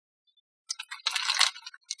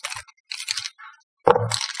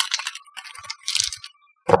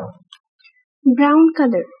brown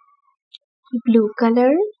color, blue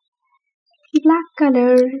color, black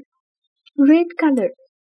color, red color,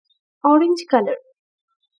 orange color,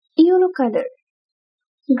 yellow color,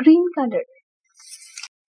 green color,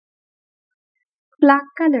 black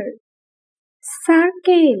color,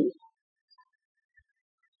 circle,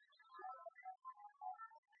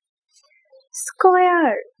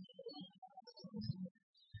 square,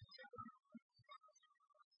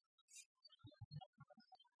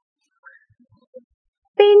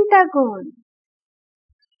 pentagon,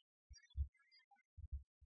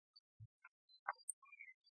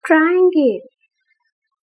 triangle,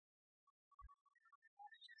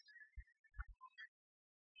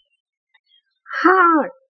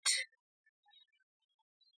 heart,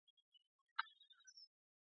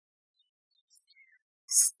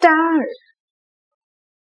 star,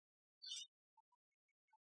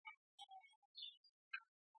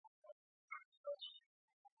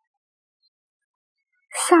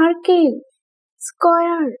 circle,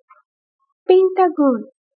 square, pentagon,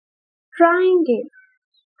 triangle,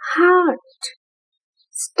 heart,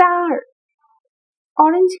 star,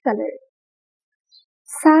 orange color,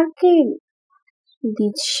 circle.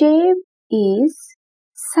 The shape is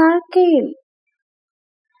circle.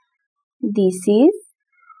 This is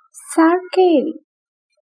circle.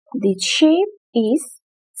 The shape is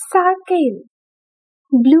circle.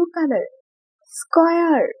 Blue color,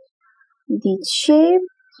 square. The shape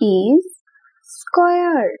is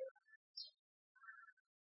square.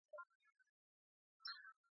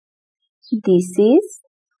 This is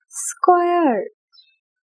square.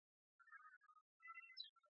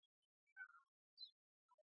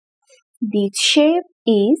 The shape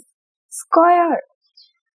is square.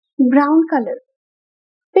 Brown color,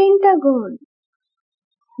 pentagon.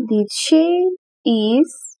 The shape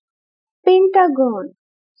is pentagon.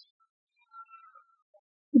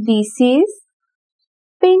 This is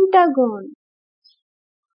pentagon.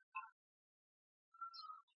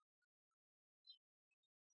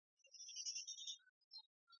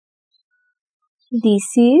 This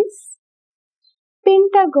is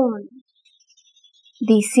pentagon.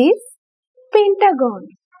 This is pentagon.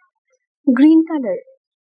 Green color,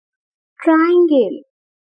 triangle.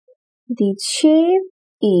 The shape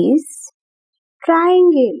is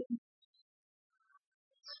triangle.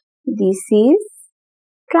 This is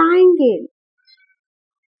triangle.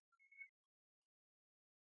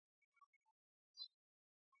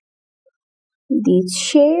 The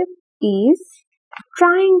shape is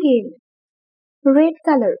triangle. Red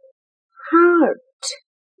color, heart.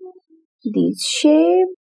 The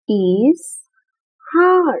shape is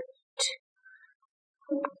heart.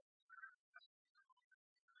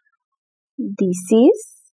 This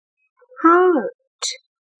is heart.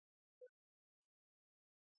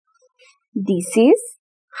 This is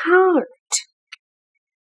heart.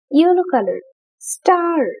 Yellow color,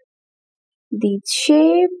 star. The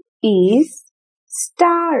shape is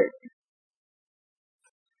star.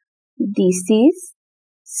 This is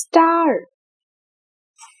star.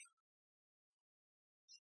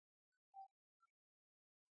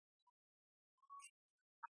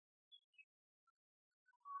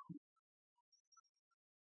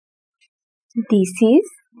 This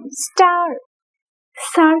is star.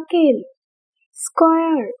 Circle,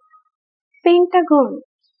 square, pentagon,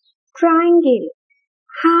 triangle,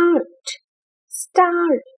 heart, star.